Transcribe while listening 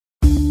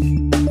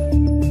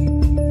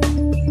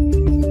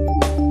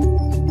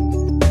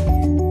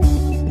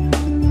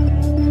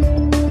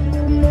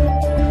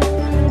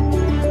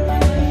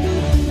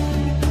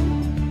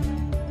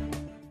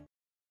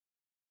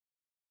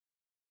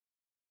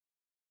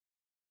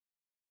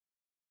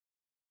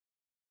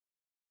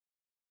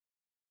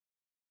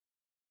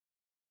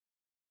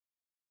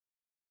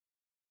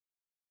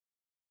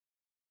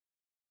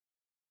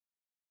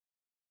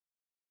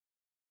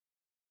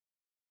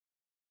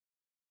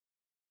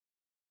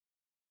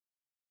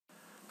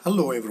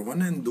Hello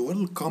everyone and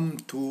welcome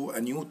to a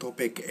new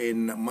topic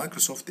in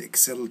Microsoft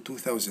Excel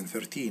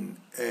 2013.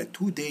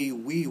 Today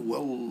we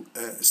will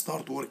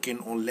start working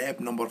on lab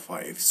number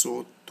 5.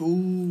 So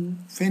to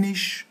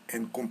finish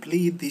and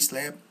complete this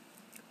lab,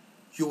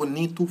 you will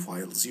need two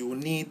files. You will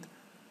need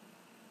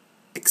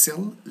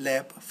Excel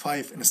lab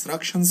 5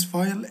 instructions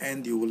file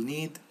and you will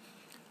need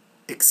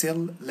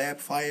Excel lab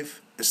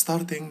 5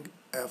 starting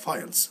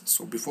files.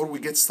 So before we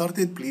get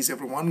started, please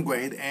everyone go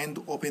ahead and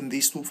open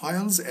these two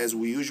files as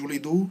we usually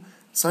do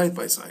side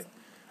by side.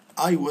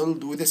 I will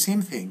do the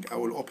same thing. I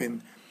will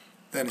open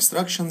the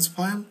instructions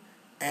file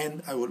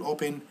and I will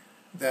open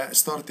the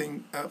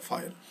starting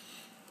file.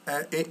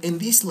 In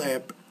this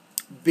lab,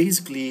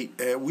 basically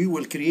we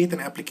will create an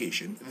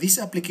application. This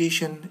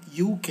application,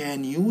 you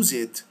can use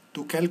it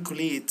to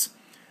calculate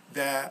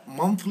the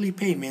monthly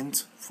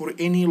payment for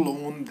any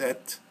loan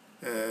that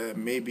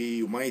maybe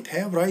you might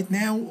have right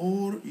now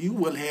or you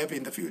will have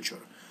in the future.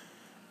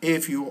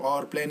 If you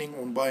are planning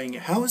on buying a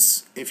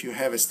house, if you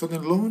have a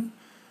student loan,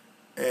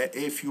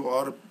 if you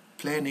are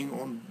planning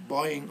on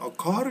buying a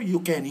car, you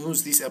can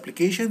use this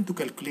application to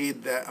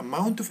calculate the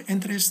amount of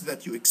interest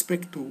that you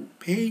expect to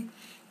pay,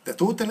 the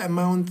total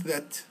amount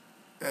that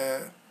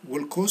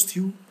will cost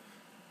you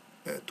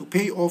to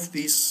pay off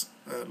this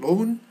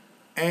loan,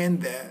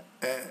 and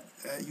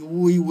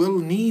we will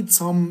need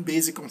some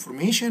basic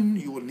information.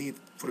 You will need,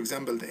 for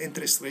example, the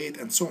interest rate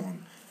and so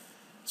on.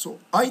 So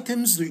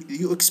items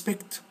you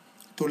expect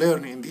to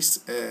learn in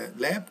this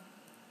lab,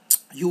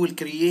 you will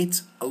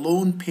create a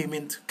loan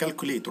payment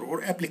calculator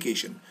or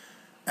application.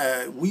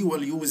 We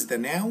will use the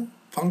now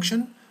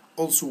function.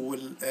 Also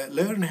we'll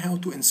learn how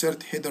to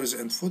insert headers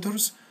and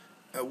footers.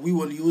 We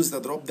will use the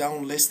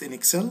drop-down list in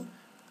Excel.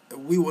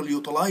 We will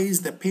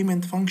utilize the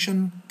payment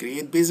function,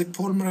 create basic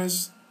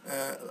formulas,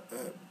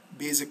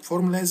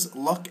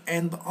 lock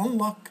and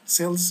unlock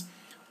cells.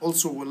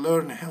 Also we'll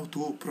learn how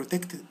to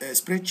protect a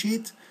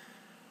spreadsheet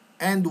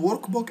and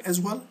workbook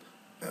as well.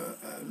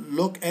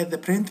 Look at the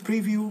print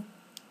preview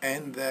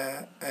and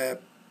the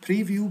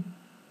preview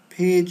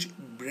page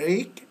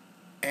break,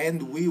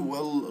 and we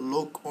will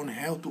look on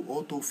how to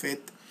auto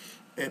fit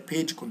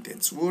page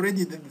contents. We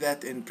already did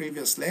that in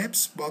previous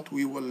labs, but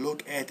we will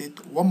look at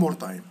it one more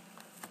time.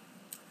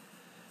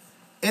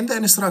 In the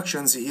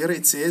instructions here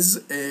it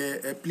says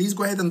please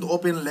go ahead and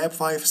open lab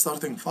 5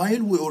 starting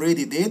file. We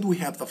already did. We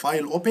have the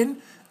file open.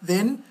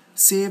 Then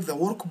save the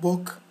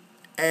workbook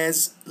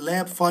as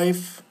lab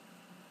 5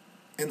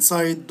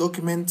 inside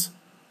document,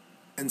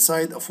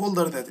 inside a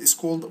folder that is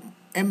called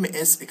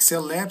MS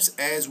Excel Labs,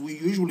 as we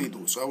usually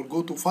do. So I will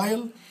go to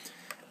file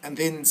and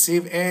then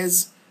save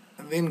as,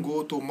 and then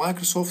go to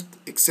Microsoft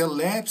Excel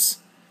Labs,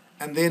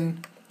 and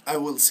then I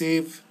will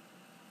save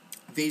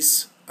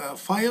this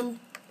file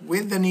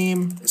with the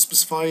name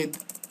specified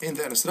in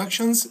the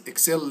instructions,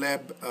 Excel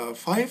Lab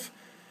 5,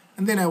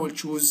 and then I will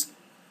choose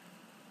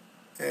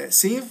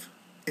save.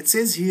 It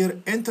says here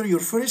enter your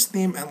first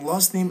name and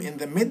last name in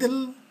the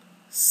middle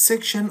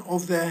section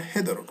of the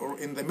header, or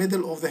in the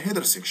middle of the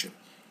header section.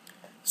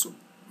 So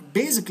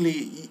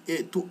basically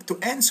to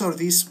answer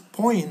this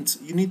point,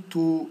 you need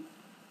to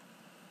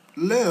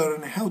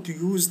learn how to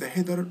use the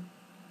header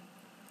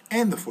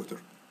and the footer.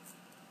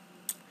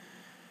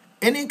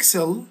 In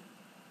Excel,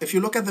 if you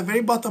look at the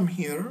very bottom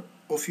here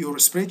of your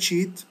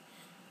spreadsheet,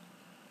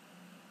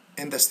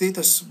 in the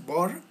status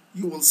bar,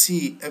 you will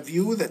see a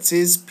view that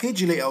says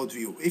page layout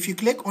view. If you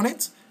click on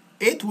it,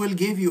 it will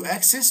give you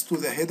access to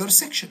the header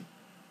section.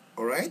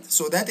 Alright,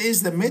 so that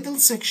is the middle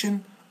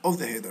section of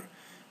the header.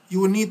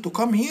 You will need to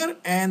come here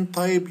and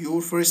type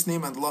your first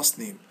name and last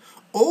name.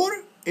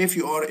 Or if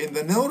you are in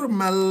the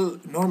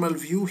normal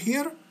view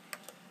here,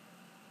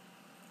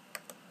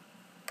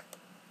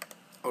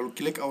 I'll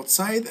click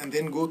outside and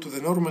then go to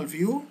the normal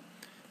view.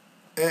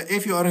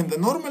 If you are in the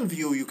normal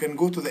view, you can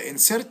go to the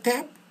Insert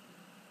tab.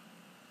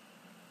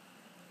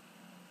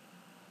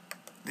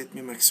 Let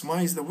me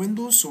maximize the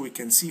window so we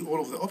can see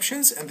all of the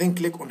options, and then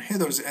click on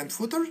Headers and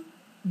Footer.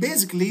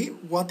 Basically,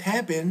 what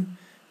happened,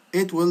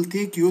 it will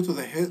take you to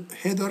the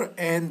header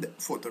and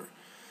footer.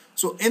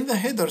 So in the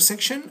header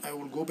section, I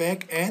will go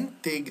back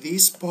and take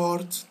this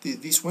part,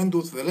 this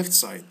window to the left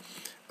side.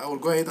 I will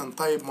go ahead and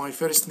type my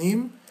first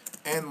name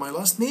and my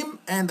last name,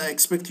 and I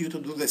expect you to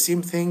do the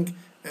same thing,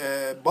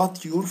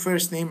 but your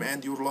first name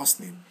and your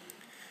last name.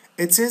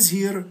 It says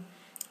here,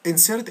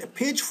 insert a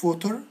page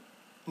footer,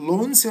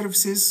 loan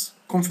services,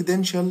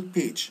 confidential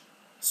page.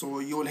 So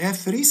you will have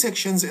 3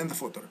 sections in the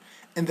footer.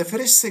 In the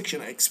first section,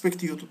 I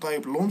expect you to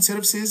type loan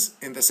services.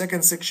 In the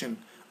second section,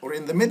 or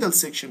in the middle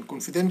section,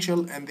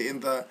 confidential, and in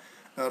the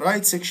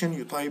right section,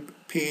 you type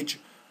page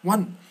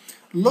 1.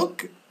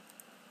 Look,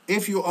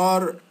 if you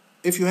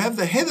have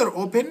the header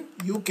open,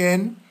 you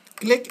can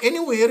click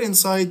anywhere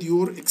inside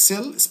your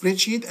Excel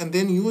spreadsheet and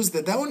then use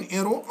the down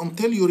arrow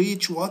until you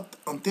reach what?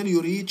 Until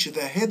you reach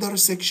the header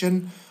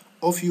section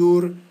of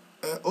your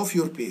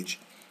page.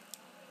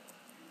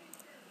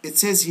 It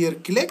says here,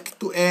 click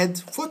to add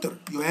footer.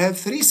 You have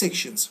 3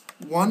 sections,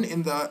 one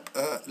in the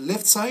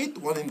left side,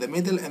 one in the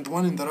middle, and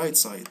one in the right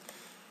side.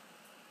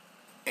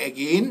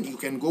 again, you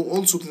can go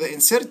also to the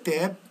insert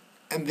tab,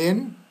 and then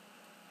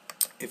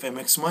if I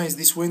maximize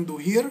this window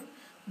here,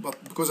 but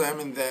because I'm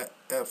in the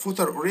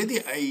footer already,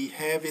 I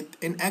have it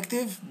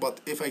inactive. But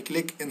if I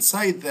click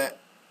inside the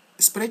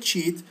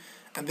spreadsheet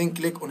and then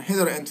click on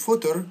header and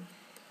footer,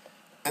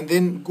 and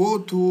then go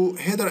to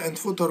header and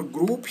footer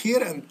group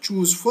here and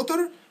choose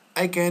footer,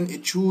 I can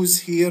choose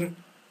here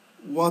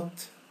what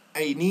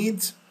I need.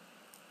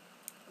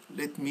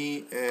 Let me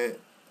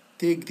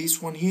take this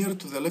one here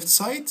to the left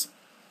side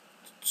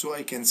so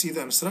I can see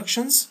the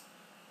instructions.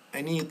 I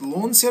need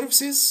loan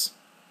services.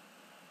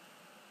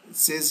 It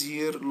says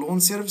here loan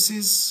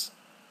services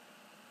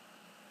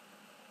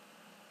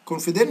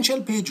confidential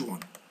page 1,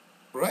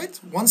 right?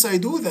 Once I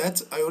do that,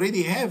 I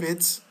already have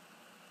it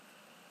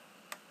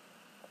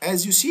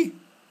as you see.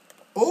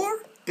 Or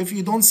if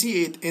you don't see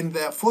it in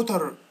the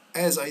footer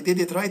as I did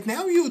it right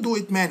now, you do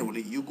it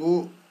manually. You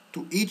go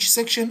to each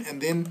section and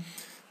then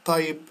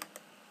type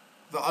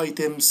the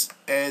items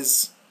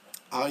as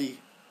I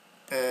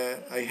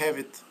have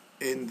it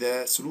in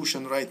the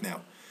solution right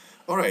now.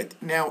 Alright,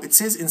 now it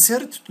says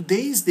insert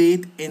today's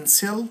date in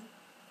cell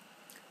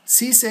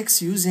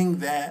C6 using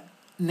the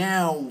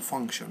now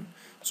function.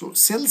 So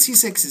cell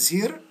C6 is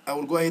here. I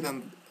will go ahead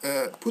and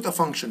put a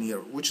function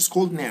here which is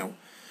called now.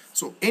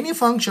 So any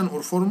function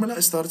or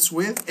formula starts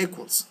with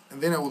equals,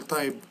 and then I will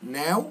type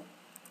now,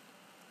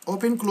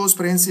 open close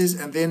parentheses,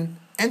 and then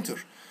enter.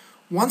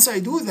 Once I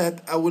do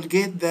that, I will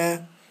get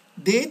the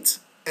date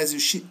as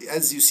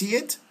you see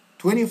it,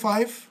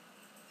 25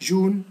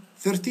 June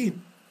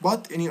 13.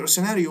 But in your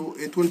scenario,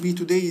 it will be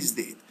today's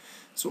date.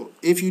 So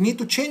if you need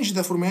to change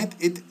the format,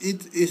 it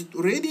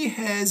already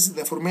has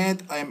the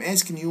format I am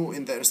asking you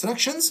in the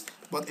instructions.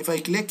 But if I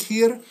click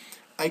here,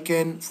 I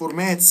can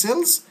format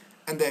cells,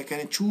 and I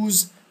can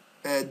choose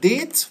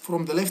date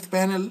from the left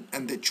panel,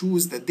 and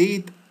choose the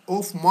date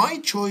of my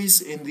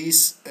choice in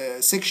this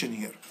section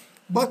here.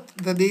 But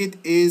the date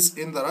is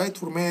in the right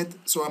format,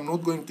 so I'm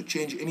not going to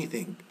change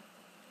anything.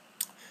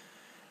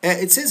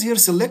 It says here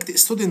select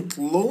student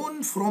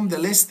loan from the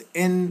list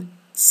in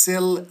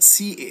cell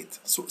C8.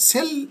 So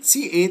cell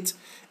C8,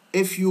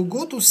 if you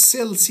go to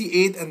cell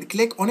C8 and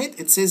click on it,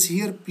 it says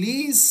here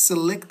please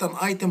select an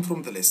item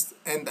from the list.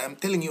 And I'm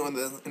telling you in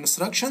the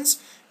instructions,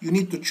 you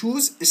need to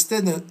choose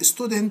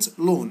student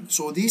loan.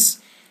 So this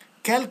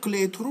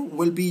calculator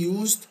will be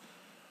used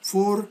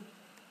for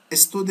a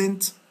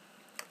student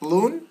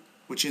loan,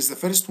 which is the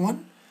first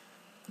one.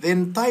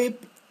 Then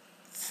type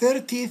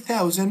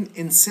 30,000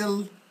 in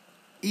cell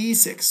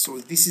E6. So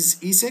this is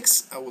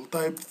E6. I will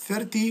type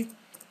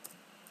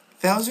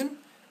 30,000,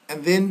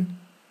 and then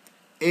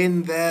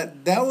in the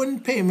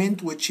down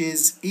payment, which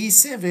is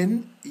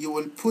E7, you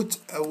will put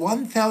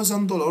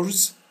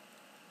 $1,000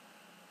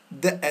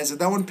 as a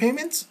down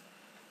payment.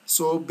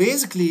 So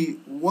basically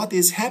what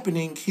is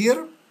happening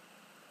here,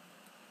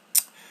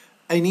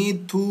 I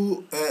need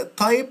to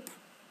type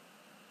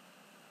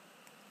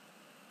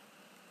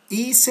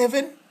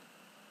E7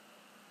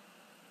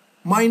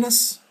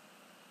 minus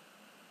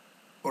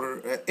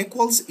or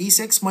equals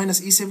E6 minus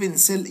E7 in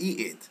cell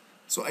E8.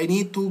 So I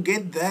need to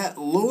get the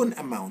loan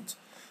amount.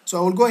 So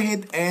I will go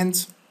ahead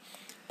and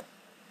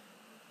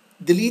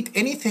delete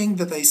anything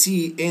that I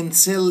see in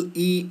cell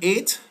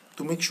E8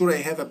 to make sure I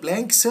have a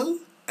blank cell,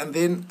 and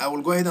then I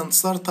will go ahead and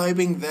start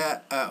typing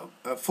the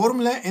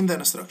formula in the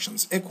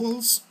instructions.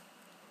 Equals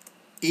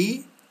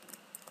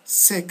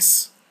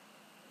E6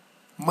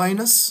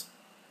 minus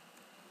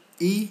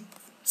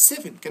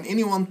E7. Can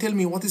anyone tell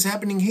me what is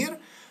happening here?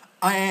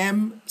 I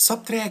am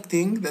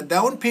subtracting the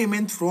down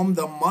payment from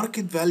the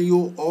market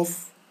value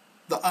of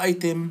the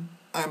item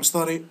I'm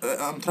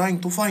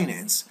trying to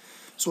finance.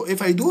 So if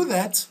I do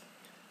that,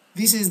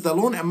 this is the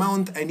loan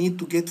amount I need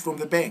to get from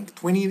the bank,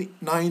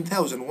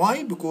 29,000.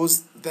 Why?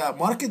 Because the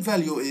market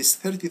value is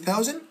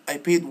 30,000. I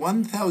paid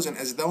 1,000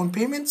 as a down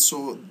payment,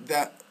 so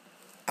the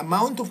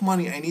amount of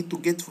money I need to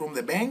get from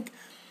the bank,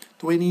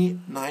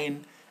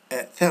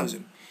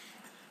 29,000.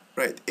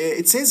 Right,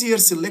 it says here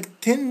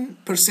select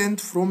 10%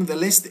 from the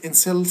list in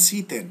cell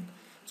C10.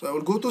 So I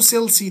will go to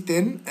cell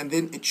C10 and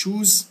then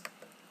choose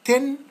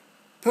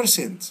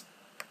 10%,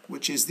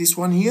 which is this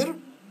one here.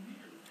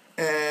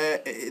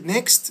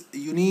 Next,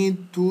 you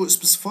need to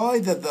specify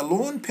that the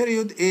loan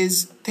period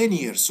is 10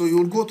 years. So you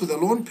will go to the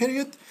loan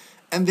period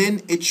and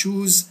then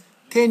choose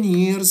 10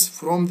 years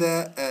from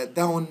the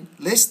down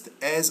list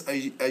as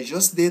I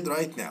just did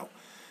right now.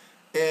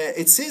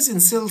 It says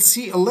in cell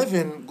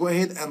C11, go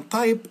ahead and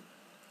type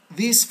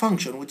this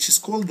function, which is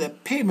called the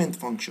payment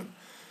function.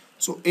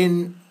 So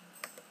in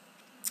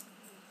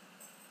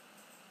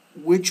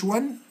which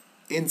one?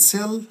 In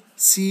cell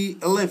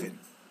C11,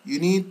 you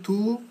need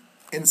to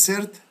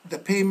insert the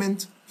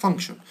payment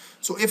function.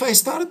 So if I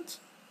start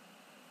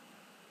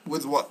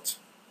with what?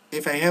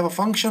 If I have a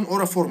function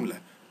or a formula,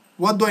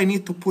 what do I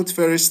need to put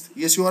first?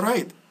 Yes, you are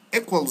right,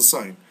 equals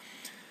sign.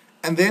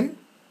 And then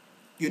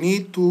you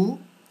need to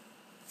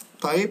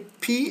type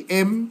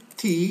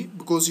PMT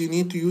because you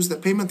need to use the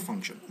payment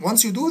function.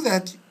 Once you do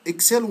that,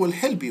 Excel will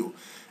help you.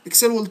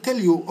 Excel will tell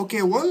you,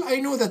 okay, well, I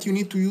know that you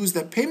need to use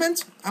the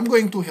payment. I'm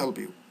going to help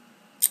you.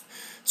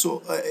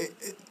 So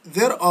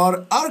there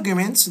are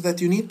arguments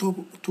that you need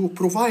to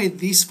provide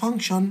this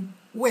function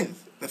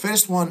with. The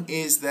first one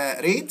is the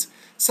rate,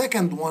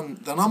 second one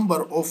the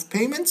number of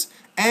payments,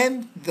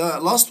 and the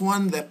last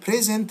one the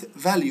present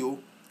value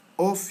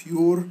of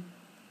your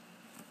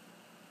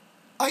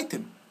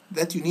item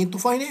that you need to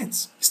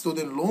finance,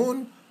 student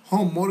loan,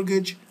 home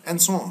mortgage,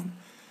 and so on.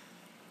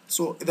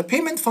 So the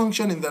payment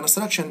function in the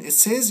instruction, it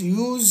says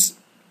use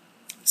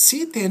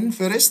C10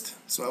 first.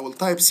 So I will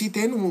type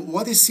C10.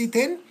 What is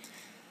C10?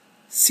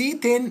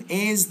 C10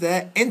 is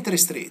the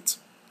interest rate,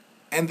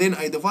 and then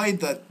I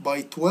divide that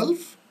by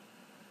 12,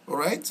 all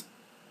right,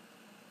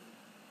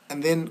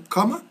 and then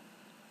comma,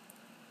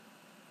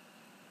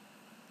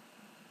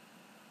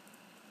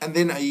 and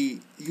then I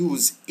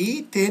use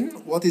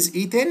E10. What is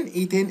E10?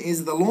 E10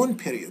 is the loan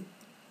period.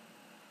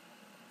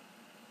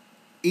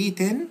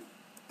 E10,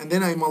 and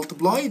then I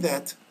multiply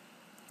that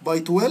by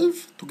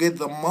 12 to get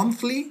the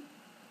monthly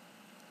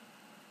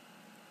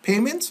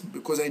payments,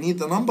 because I need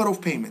the number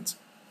of payments,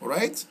 all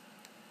right?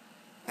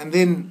 And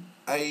then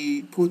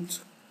I put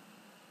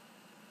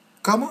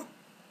comma,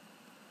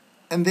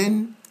 and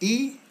then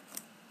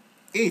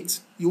E8.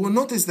 You will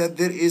notice that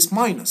there is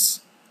minus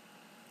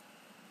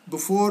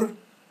before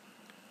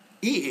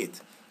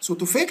E8. So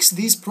to fix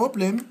this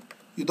problem,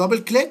 you double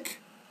click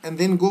and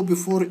then go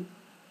before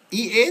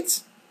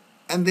E8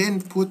 and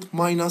then put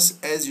minus,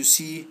 as you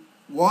see.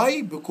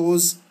 Why?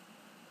 Because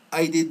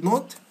I did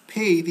not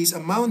pay this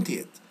amount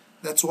yet.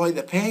 That's why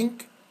the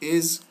bank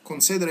is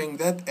considering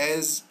that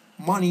as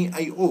money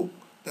I owe.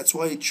 That's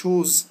why it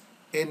shows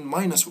in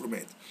minus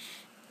format.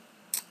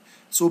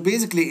 So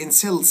basically in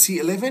cell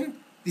C11,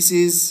 this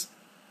is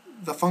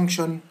the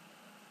function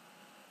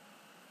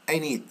I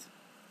need,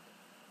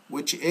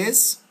 which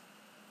is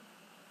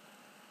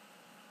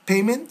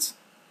payment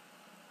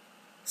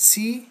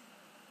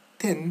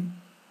C10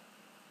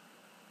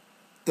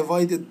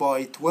 divided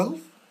by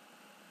 12,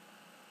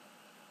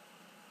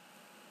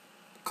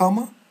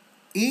 comma,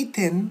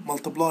 E10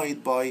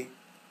 multiplied by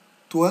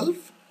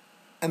 12,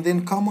 and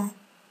then comma,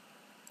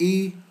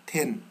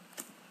 E10,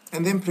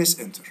 and then press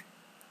enter.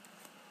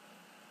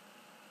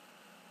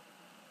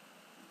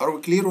 Are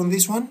we clear on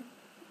this one?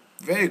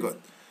 Very good.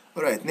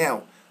 All right,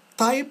 now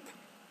type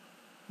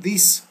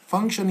this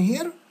function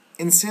here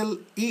in cell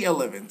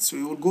E11. So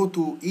you will go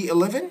to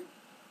E11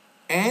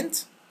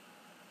 and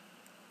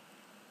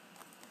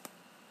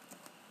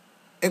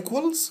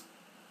equals.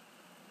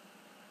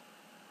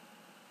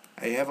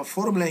 I have a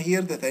formula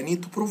here that I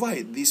need to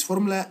provide. This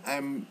formula,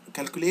 I'm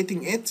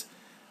calculating it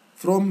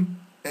from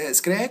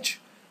scratch.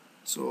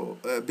 So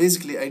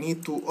basically I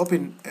need to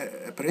open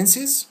a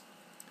parenthesis,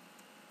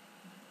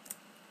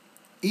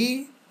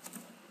 E10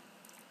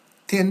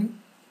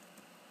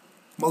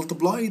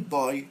 multiplied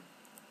by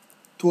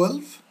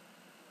 12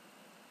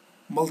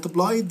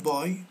 multiplied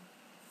by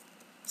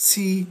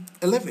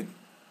C11.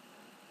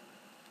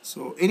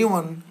 So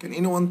can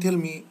anyone tell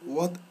me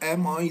what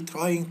am I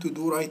trying to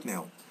do right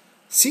now?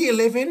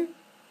 C11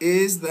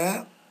 is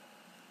the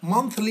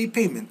monthly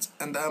payment,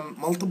 and I'm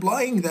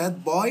multiplying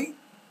that by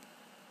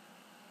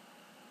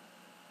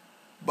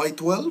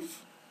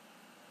 12,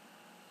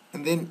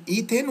 and then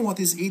E10. What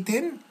is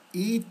E10?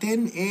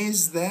 E10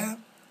 is the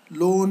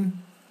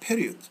loan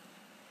period.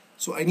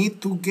 So I need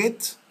to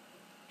get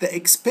the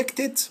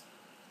expected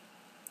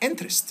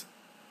interest.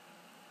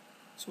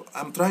 So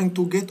I'm trying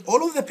to get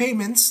all of the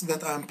payments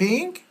that I'm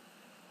paying,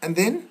 and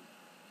then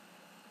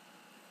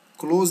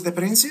close the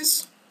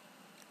parentheses,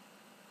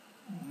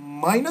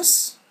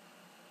 minus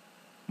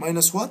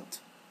what?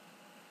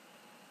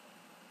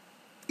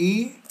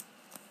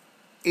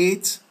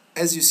 E8,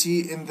 as you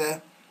see in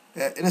the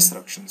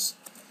instructions.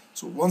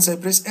 So once I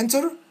press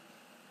enter,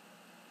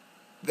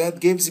 that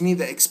gives me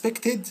the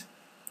expected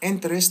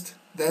interest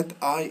that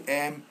I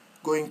am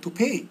going to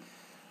pay.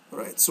 All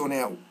right, so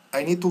now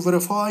I need to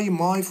verify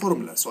my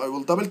formula. So I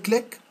will double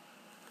click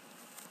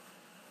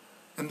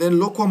and then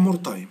look one more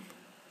time.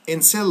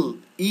 In cell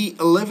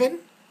E11,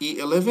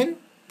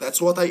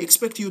 that's what I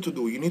expect you to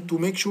do. You need to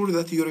make sure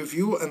that you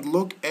review and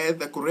look at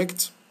the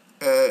correct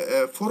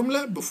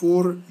formula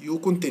before you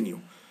continue,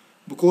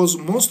 because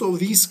most of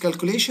these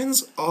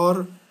calculations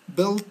are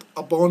built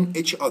upon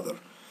each other.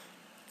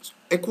 So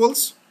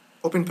equals,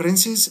 open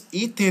parentheses,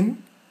 E10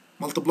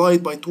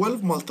 multiplied by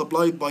 12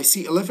 multiplied by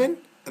C11,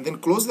 and then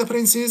close the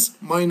parentheses,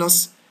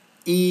 minus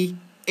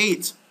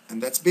E8.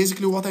 And that's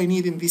basically what I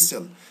need in this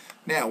cell.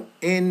 Now,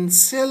 in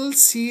cell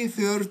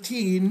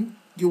C13,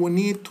 you will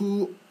need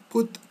to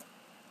put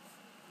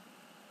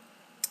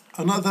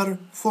another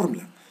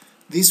formula.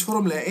 This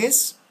formula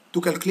is to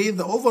calculate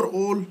the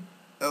overall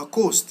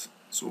cost.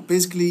 So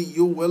basically,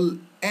 you will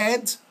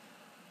add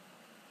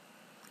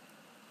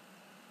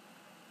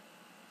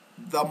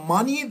the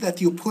money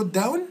that you put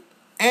down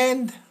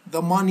and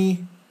the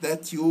money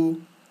that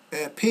you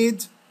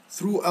paid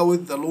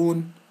throughout the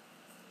loan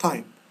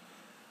time,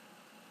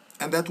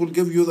 and that will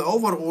give you the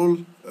overall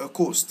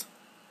cost.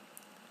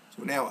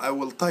 So now I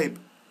will type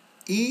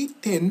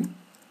E10,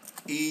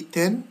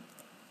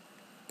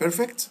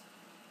 perfect,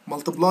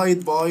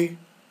 multiplied by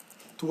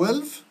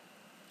 12,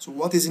 So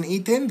what is in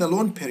E10? The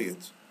loan period.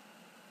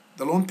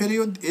 The loan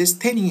period is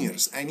 10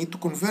 years. I need to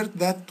convert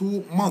that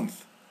to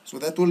month. So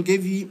that will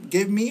give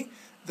me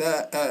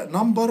the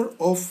number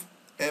of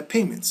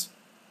payments.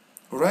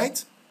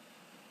 Alright?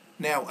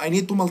 Now I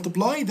need to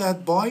multiply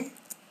that by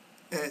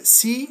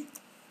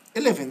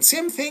C11.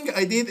 Same thing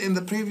I did in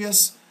the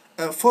previous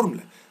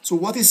formula. So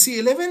what is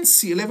C11?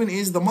 C11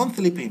 is the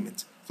monthly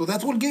payment. So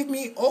that will give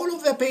me all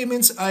of the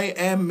payments I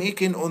am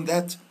making on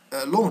that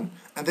loan.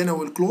 And then I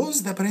will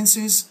close the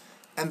parentheses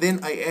and then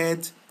I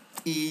add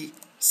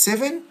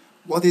E7.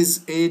 What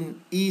is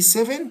in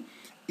E7?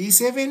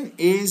 E7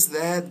 is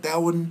the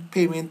down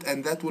payment,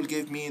 and that will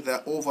give me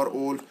the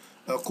overall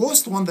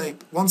cost.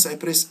 Once I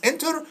press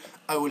enter,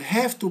 I will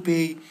have to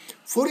pay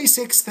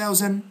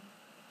 46,000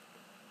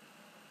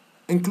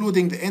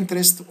 including the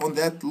interest on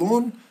that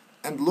loan.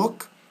 And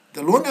look,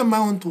 the loan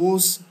amount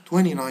was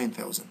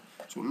 29,000.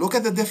 So look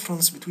at the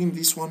difference between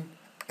this one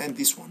and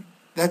this one.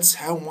 That's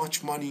how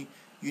much money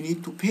you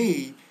need to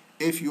pay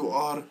if you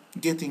are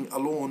getting a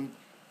loan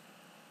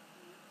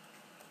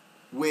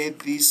with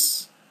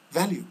this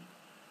value.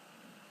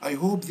 I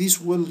hope this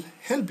will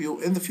help you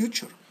in the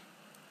future.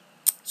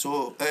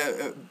 So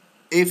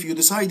if you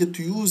decided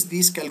to use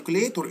this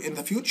calculator in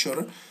the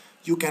future,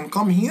 you can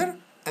come here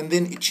and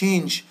then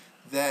change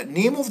the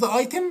name of the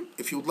item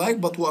if you'd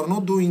like, but we are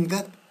not doing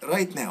that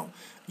right now.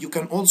 You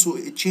can also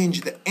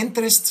change the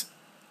interest,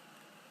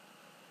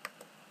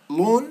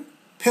 loan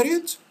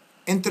period,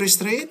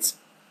 interest rate,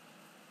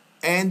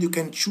 and you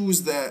can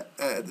choose a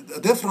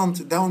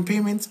different down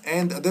payment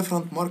and a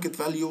different market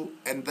value,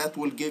 and that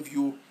will give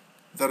you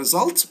the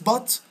results.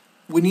 But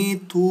we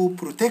need to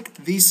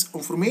protect this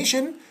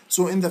information,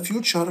 so in the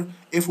future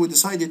if we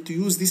decided to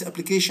use this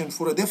application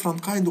for a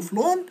different kind of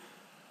loan,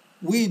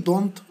 we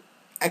don't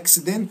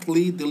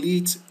accidentally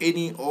delete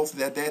any of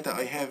the data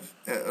I have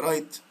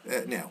right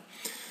now.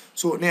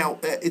 So now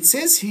it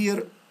says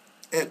here,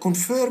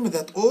 confirm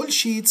that all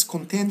sheets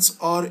contents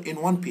are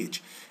in one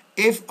page.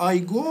 If I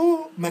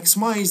go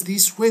maximize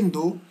this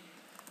window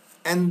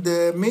and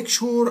make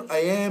sure I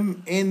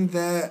am in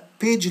the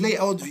page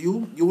layout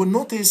view, you will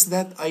notice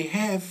that I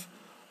have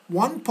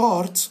one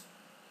part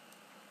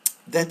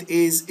that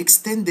is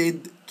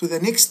extended to the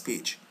next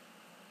page.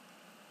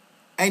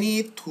 I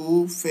need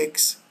to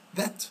fix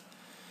that.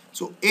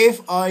 So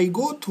if I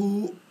go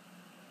to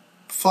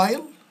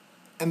file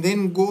and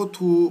then go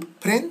to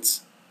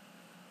print,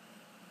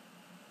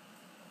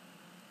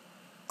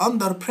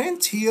 under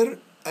print here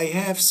I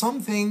have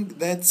something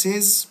that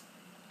says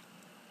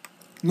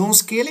no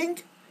scaling.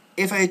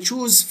 If I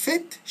choose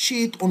fit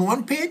sheet on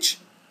one page,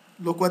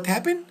 look what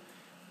happened.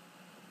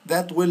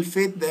 That will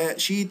fit the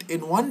sheet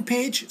in one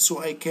page,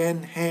 so I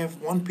can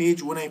have one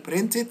page when I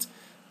print it.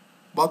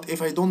 But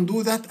if I don't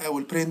do that, I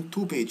will print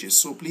two pages.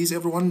 So please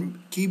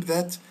everyone keep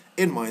that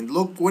in mind.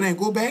 Look, when I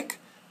go back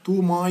to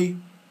my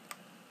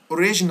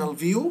original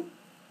view,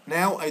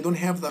 now I don't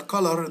have the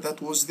color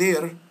that was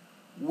there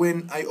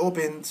when I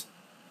opened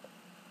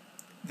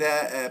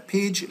the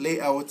page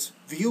layout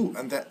view,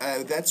 and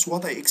that's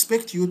what I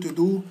expect you to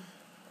do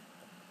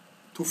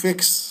to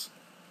fix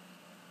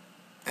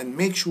and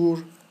make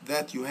sure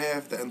that you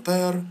have the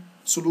entire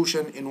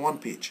solution in one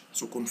page.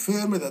 So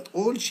confirm that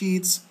all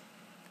sheets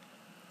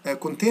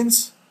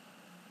contents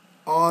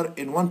are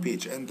in one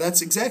page, and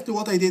that's exactly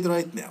what I did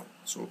right now.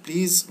 So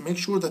please make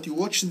sure that you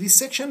watch this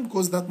section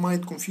because that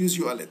might confuse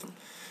you a little.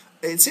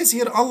 It says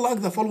here unlock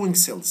the following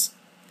cells.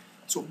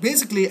 So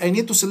basically I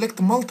need to select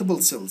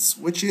multiple cells,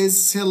 which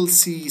is cell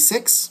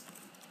C6,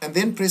 and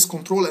then press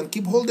Control and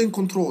keep holding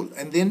Control,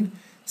 and then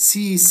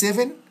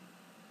C7,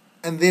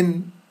 and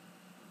then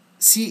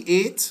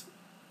C8,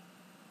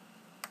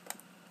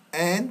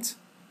 and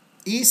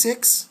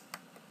E6,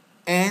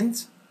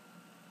 and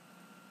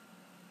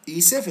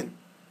E7.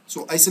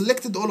 So I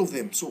selected all of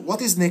them. So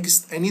what is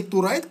next? I need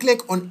to right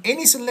click on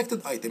any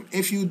selected item.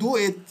 If you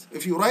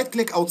right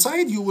click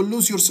outside, you will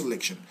lose your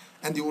selection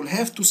and you will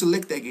have to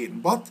select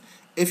again. But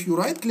if you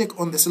right click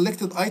on the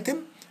selected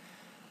item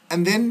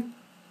and then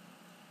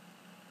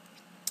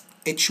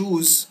it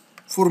choose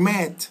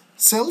format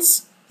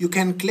cells, you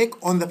can click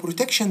on the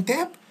protection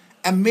tab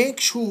and make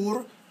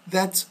sure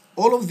that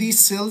all of these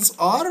cells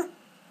are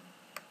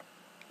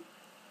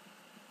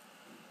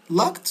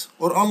locked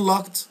or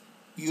unlocked.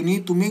 You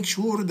need to make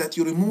sure that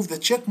you remove the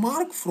check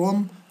mark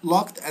from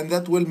locked, and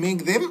that will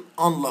make them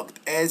unlocked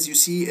as you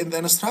see in the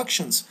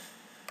instructions.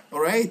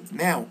 Alright,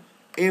 now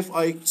if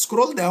I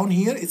scroll down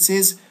here, it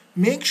says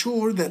make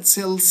sure that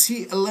cell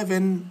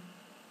C11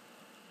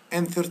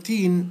 and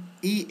 13,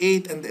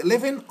 E8 and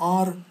 11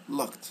 are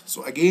locked.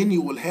 So again,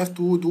 you will have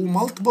to do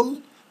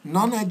multiple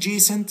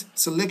non-adjacent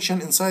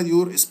selection inside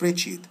your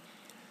spreadsheet.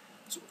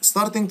 So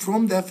starting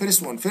from the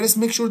first one, first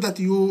make sure that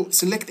you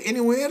select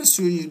anywhere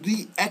so you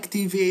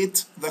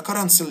deactivate the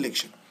current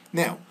selection.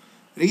 Now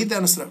read the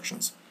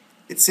instructions.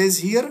 It says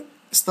here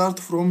start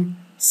from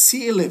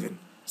C11.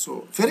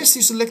 So first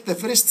you select the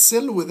first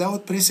cell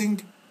without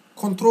pressing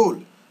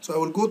Control. So I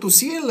will go to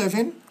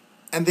C11,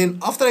 and then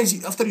after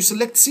you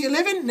select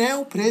C11,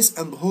 now press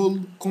and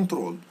hold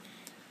Control.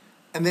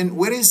 and then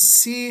where is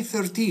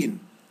C13?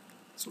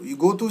 So you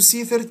go to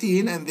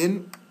C13 and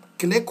then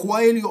click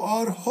while you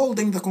are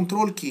holding the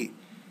control key,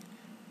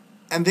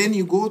 and then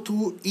you go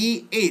to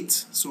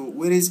E8. So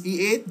where is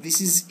E8?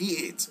 This is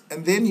E8,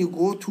 and then you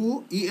go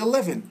to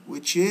E11,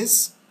 which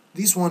is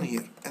this one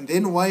here, and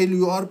then while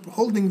you are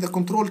holding the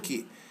control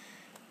key.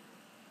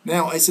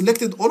 Now I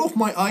selected all of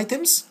my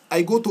items.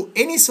 I go to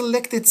any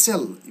selected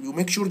cell. You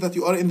make sure that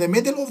you are in the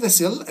middle of the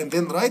cell, and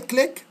then right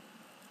click,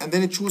 and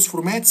then choose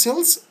format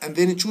cells, and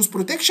then choose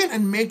protection,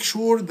 and make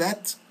sure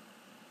that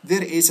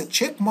there is a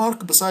check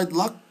mark beside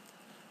lock,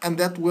 and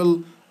that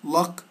will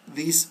lock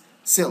these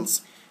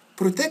cells.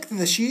 Protect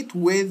the sheet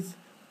with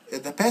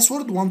the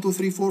password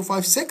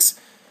 123456.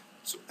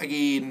 So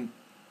again,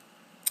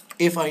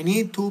 if I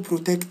need to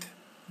protect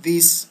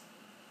this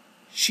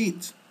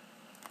sheet,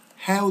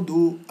 how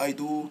do I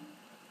do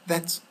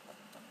that?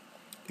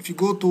 If you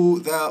go to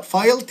the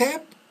File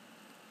tab,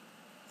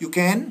 you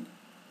can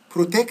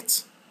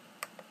protect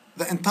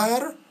the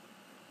entire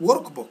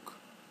workbook,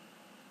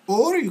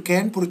 or you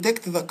can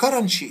protect the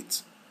current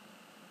sheet.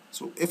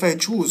 So if I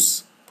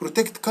choose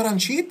Protect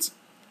Current Sheet,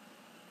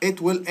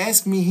 it will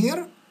ask me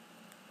here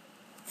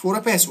for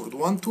a password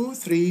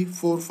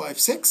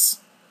 123456,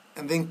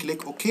 and then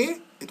click OK.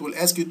 It will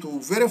ask you to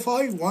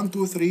verify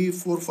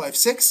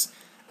 123456,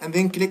 and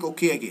then click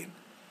OK again.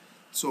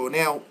 So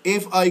now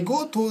if I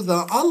go to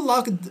the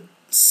unlocked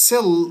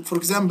cell, for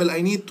example,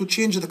 I need to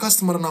change the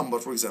customer number,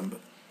 for example,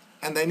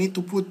 and I need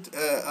to put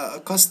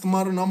a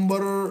customer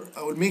number.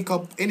 I will make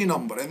up any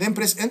number and then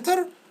press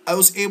enter. I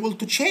was able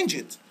to change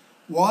it.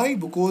 Why?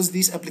 Because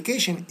this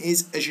application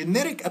is a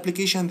generic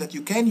application that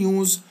you can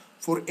use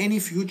for any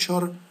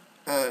future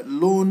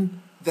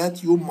loan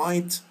that you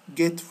might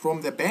get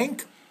from the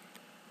bank.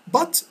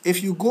 But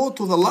if you go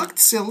to the locked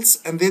cells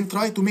and then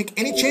try to make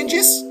any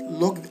changes,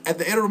 look at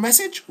the error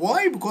message.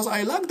 Why? Because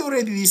I locked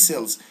already these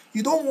cells.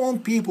 You don't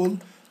want people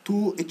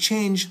to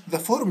change the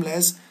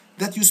formulas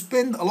that you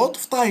spend a lot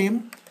of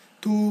time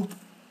to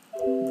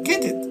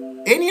get it.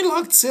 Any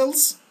locked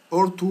cells,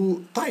 or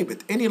to type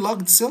it, any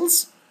locked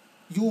cells,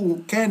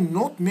 you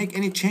cannot make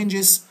any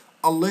changes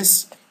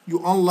unless you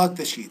unlock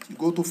the sheet. You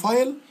go to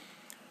File,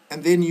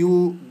 and then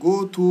you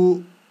go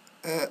to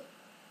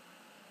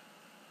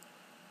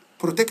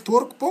Protect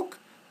Workbook,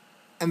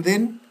 and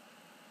then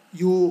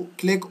you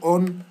click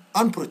on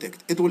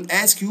Unprotect. It will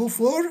ask you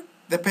for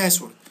the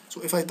password.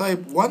 So if I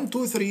type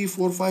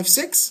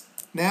 123456,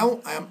 now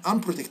I am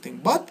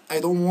unprotecting, but I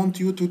don't want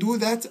you to do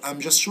that.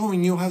 I'm just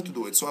showing you how to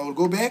do it. So I will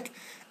go back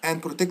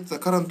and protect the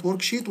current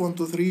worksheet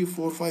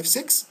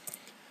 123456,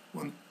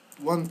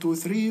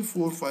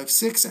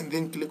 123456, and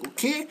then click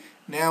OK.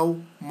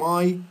 Now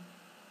my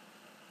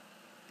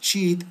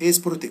sheet is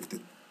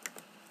protected.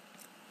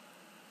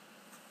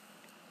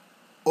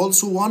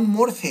 Also, one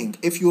more thing,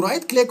 if you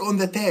right click on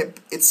the tab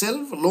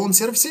itself, loan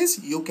services,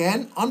 you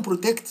can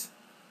unprotect,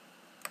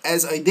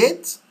 as I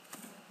did,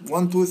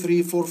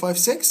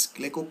 123456,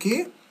 click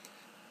OK.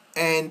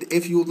 And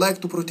if you would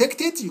like to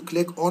protect it, you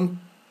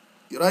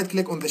right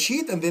click on the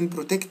sheet and then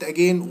protect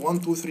again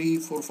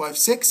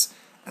 123456,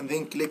 and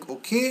then click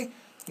OK,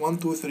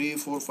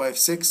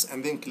 123456,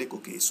 and then click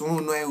OK. So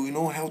now you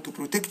know how to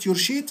protect your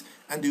sheet,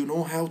 and you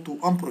know how to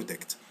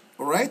unprotect.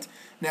 Alright,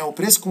 now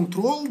press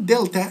Control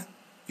Delta.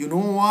 You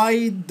know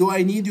why do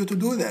I need you to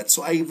do that?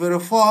 So I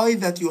verify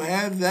that you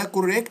have the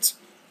correct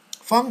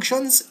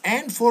functions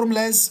and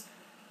formulas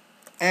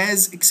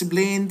as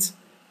explained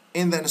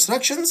in the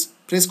instructions.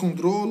 Press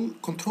Control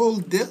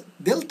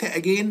Delta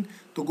again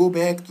to go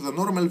back to the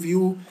normal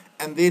view,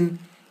 and then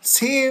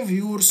save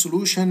your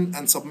solution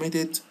and submit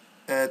it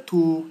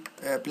to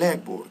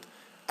Blackboard.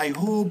 I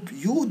hope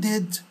you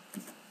did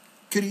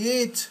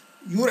create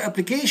your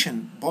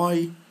application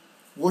by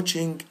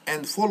watching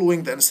and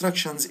following the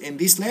instructions in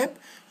this lab.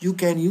 You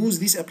can use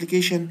this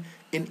application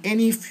in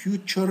any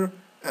future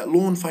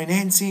loan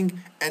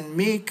financing and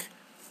make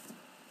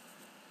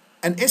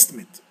an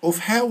estimate of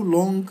how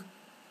long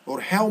or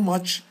how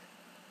much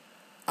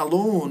a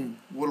loan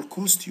will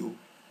cost you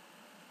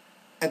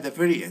at the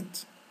very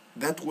end.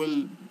 That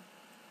will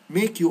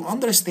make you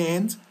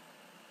understand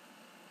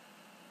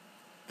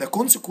the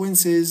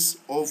consequences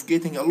of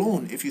getting a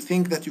loan. If you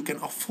think that you can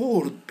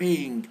afford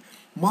paying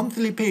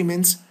monthly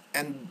payments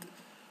and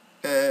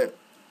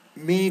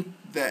make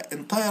the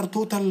entire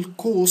total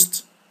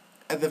cost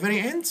at the very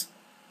end,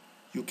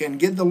 you can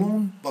get the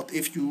loan. But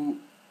if you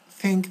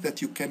think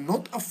that you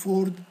cannot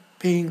afford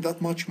paying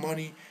that much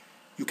money,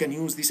 you can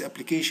use this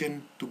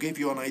application to give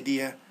you an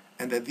idea,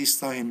 and at this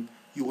time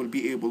you will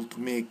be able to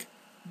make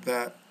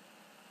the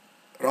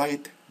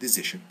right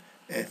decision.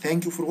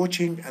 Thank you for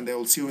watching, and I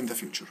will see you in the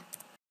future.